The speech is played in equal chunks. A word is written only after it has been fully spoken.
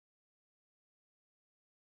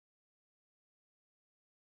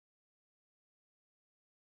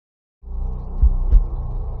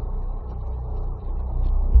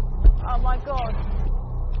my God.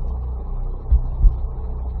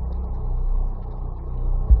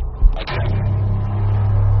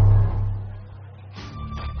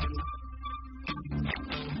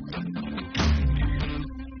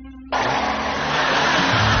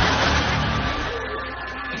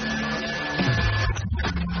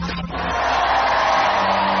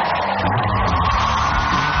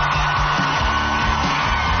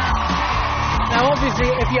 Now obviously,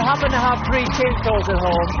 if you happen to have 3 chainsaws at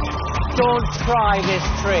home, don't try this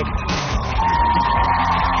trick.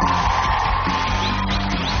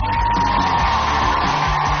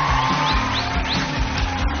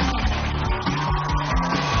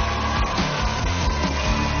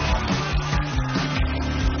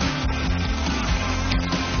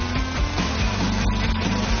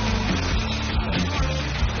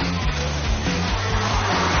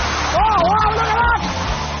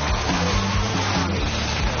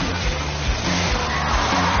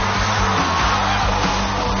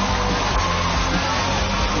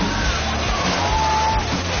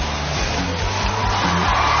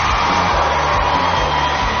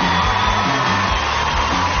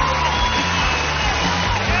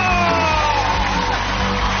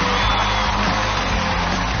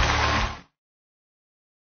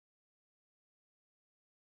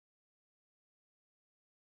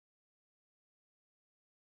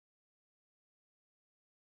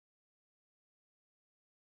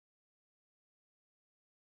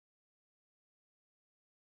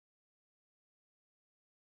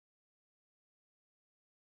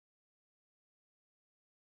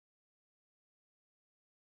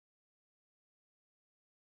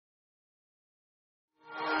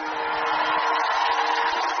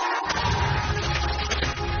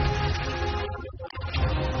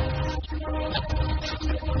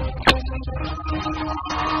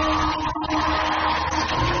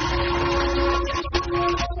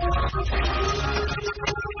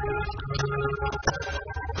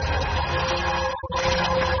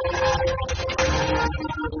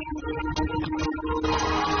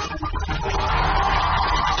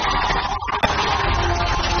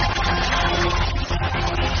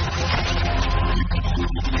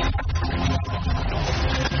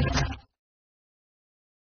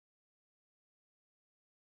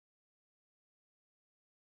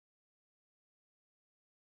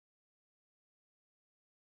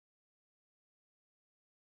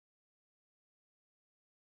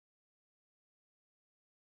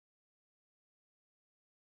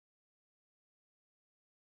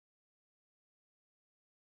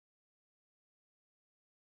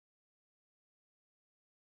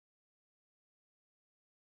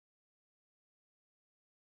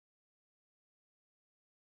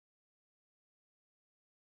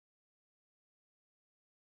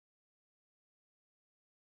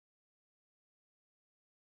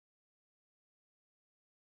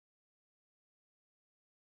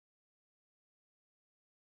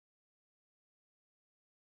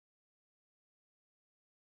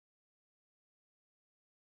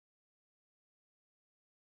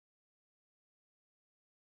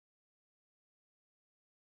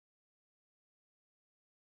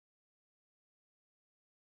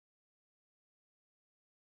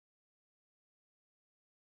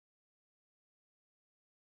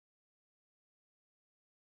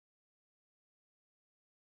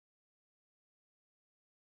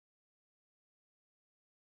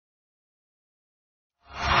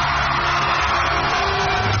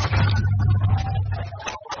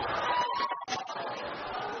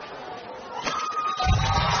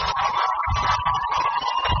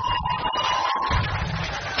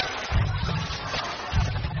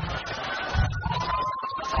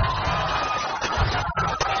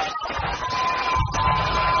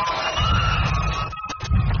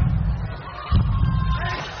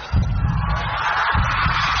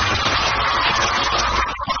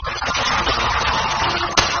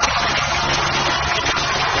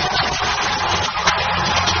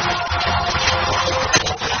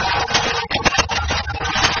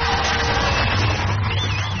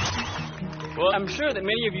 I'm sure that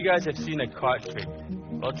many of you guys have seen a card trick.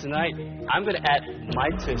 Well, tonight, I'm going to add my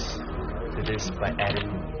twist to this by adding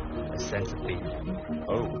a sense of danger.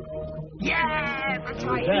 Oh. Yeah, that's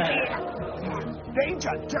right. Danger,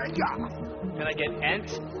 danger. Can I get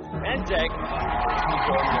Ant and Deck?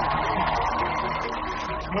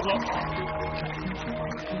 Good luck.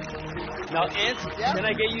 Now, Ant, can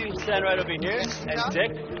I get you to stand right over here? And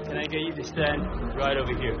Deck, can I get you to stand right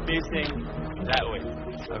over here, facing that way?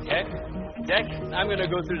 Okay? Deck, I'm going to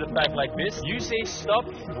go through the pack like this. You say stop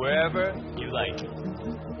wherever you like.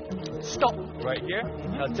 Stop. Right here.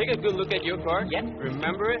 Now take a good look at your card. Yeah.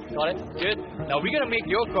 Remember it. Got it. Good. Now we're gonna make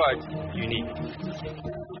your card unique.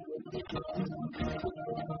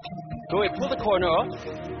 Go ahead, pull the corner off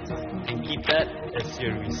and keep that as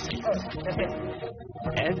your receipt.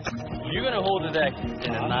 And you're gonna hold the deck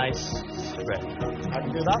in a nice spread. I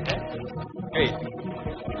can do that. Okay. Great.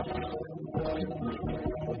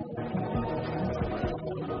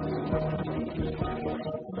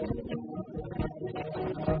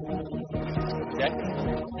 Okay.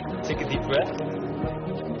 Take a deep breath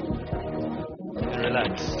and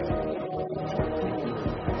relax.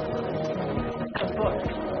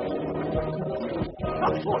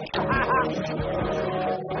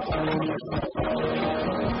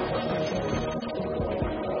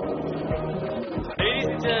 Ladies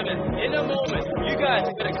and gentlemen, in a moment, you guys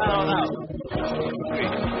are gonna count on out.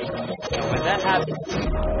 Great. And when that happens,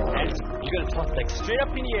 and you're gonna toss the deck straight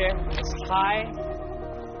up in the air, as high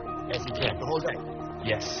as you can. The whole deck.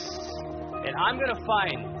 Yes. And I'm gonna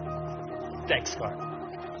find Dex card.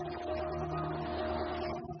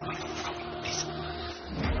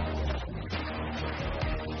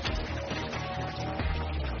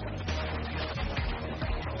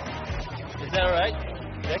 Is that alright?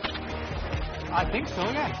 Dex? I think so,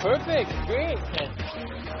 yeah. Perfect. Great. And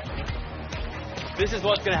this is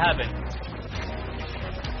what's gonna happen.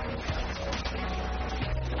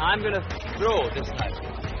 I'm gonna throw this knife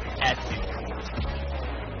at you.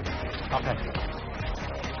 Okay.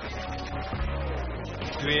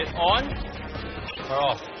 Do it on or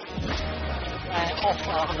off? Off.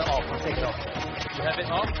 I'm the off. I'll take it off. You have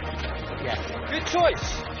it off? Yeah. Good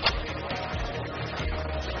choice.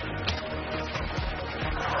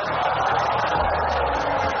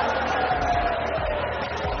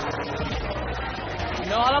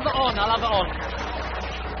 No, I'll have it on. I'll have it on.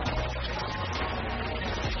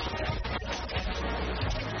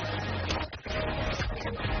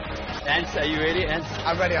 Ants, are you ready, Ants?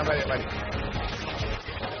 I'm ready.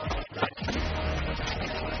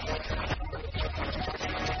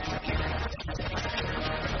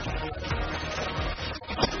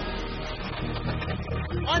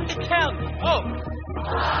 On the count. Oh.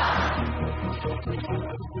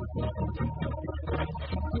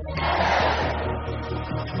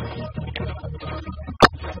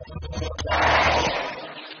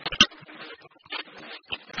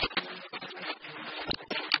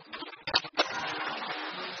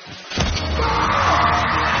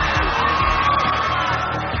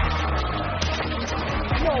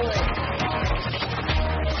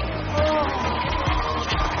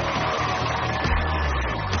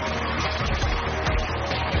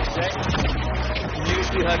 You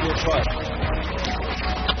still have your card.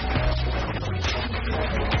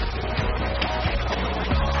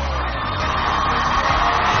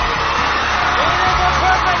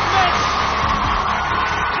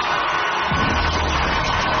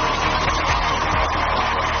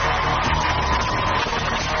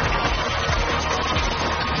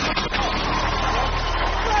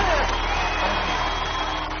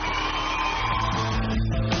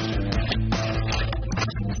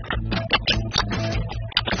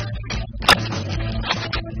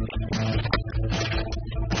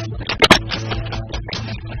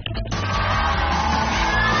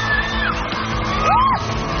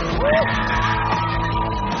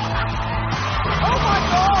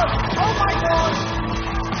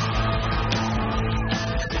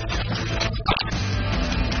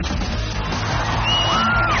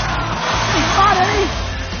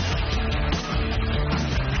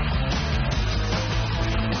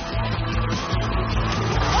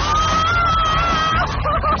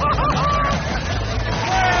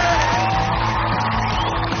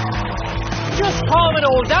 Just calm it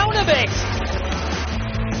all down a bit.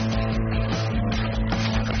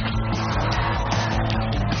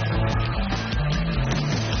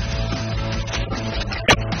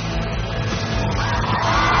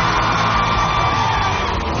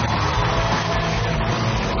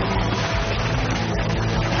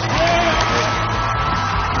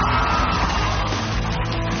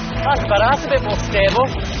 That's better. That's a bit more stable.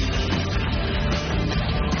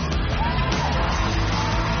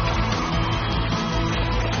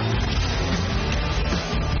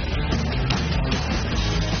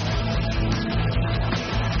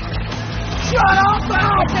 Shut up,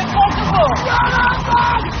 man! It's impossible! Shut up,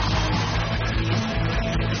 man!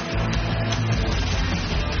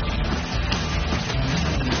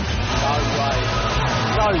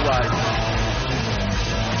 No way.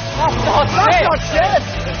 That's not That's it. not shit!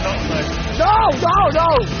 No!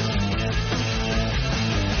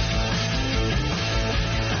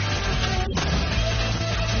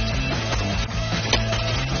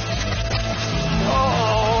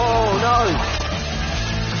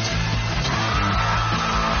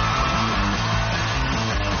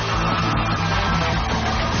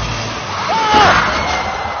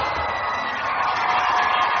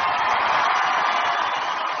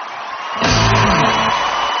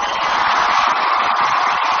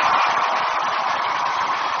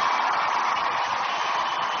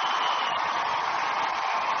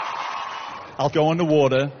 I'll go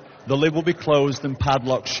underwater, the lid will be closed and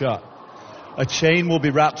padlocked shut. A chain will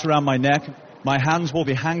be wrapped around my neck. My hands will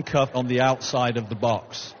be handcuffed on the outside of the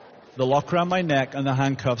box. The lock around my neck and the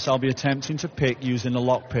handcuffs I'll be attempting to pick using a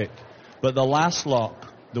lockpick. But the last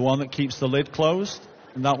lock, the one that keeps the lid closed,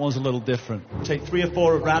 and that one's a little different. Take 3 or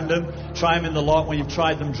 4 at random, try them in the lock. When you've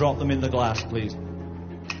tried them, drop them in the glass, please.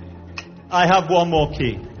 I have one more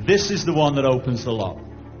key. This is the one that opens the lock.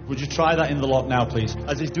 Would you try that in the lock now, please?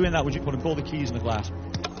 As he's doing that, would you put all the keys in the glass?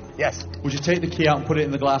 Yes. Would you take the key out and put it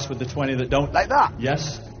in the glass with the 20 that don't? Like that?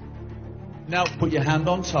 Yes. Now put your hand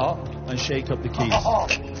on top and shake up the keys. Oh,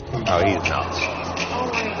 he's nuts. oh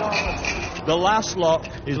my God. The last lock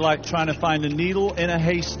is like trying to find a needle in a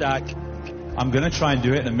haystack. I'm going to try and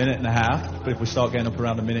do it in a minute and a half, but if we start getting up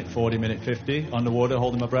around a minute 40, minute 50 underwater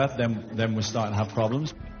holding my breath, then we're starting to have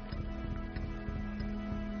problems.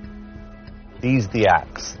 These are the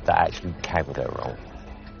acts that actually can go wrong.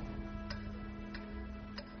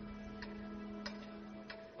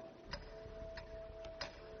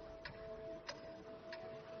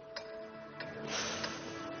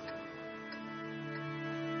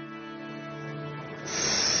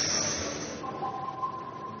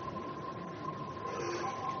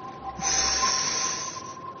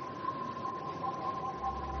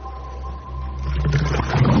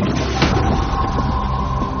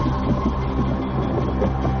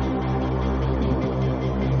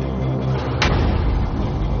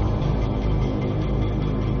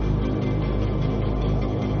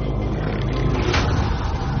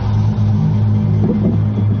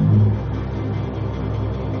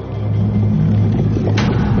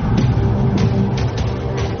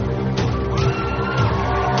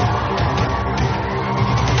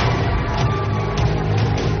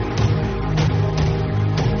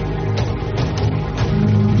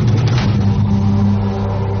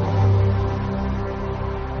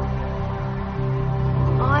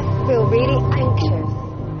 I feel really anxious.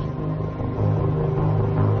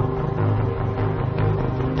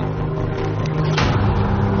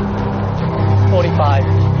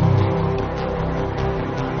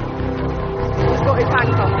 He's got his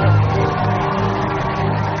handcuffs.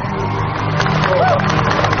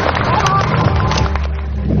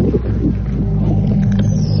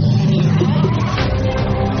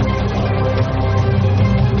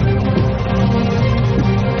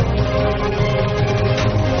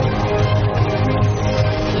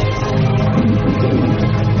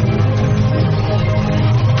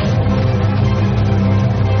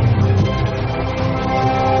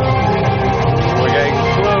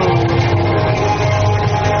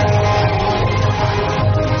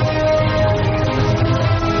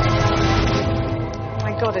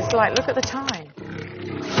 God, it's like, look at the time.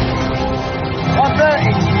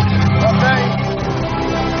 1:30. 1:30.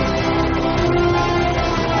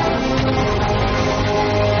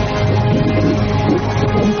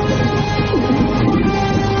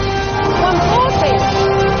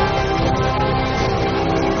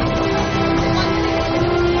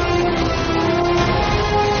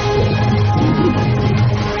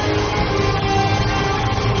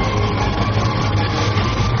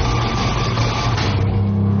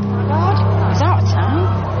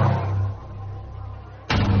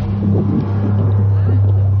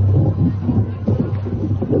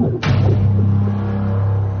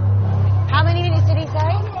 How many minutes did he say?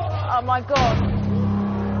 Oh my God.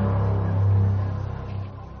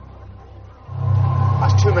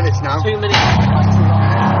 That's 2 minutes now. 2 minutes.